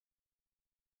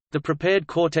The prepared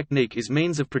core technique is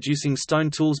means of producing stone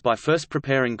tools by first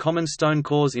preparing common stone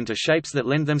cores into shapes that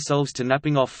lend themselves to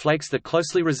napping off flakes that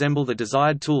closely resemble the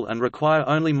desired tool and require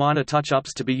only minor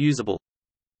touch-ups to be usable.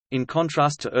 In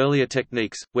contrast to earlier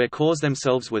techniques, where cores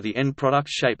themselves were the end product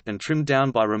shaped and trimmed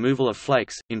down by removal of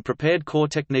flakes, in prepared core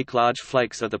technique large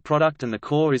flakes are the product and the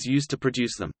core is used to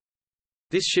produce them.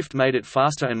 This shift made it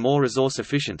faster and more resource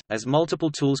efficient, as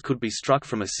multiple tools could be struck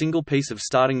from a single piece of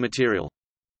starting material.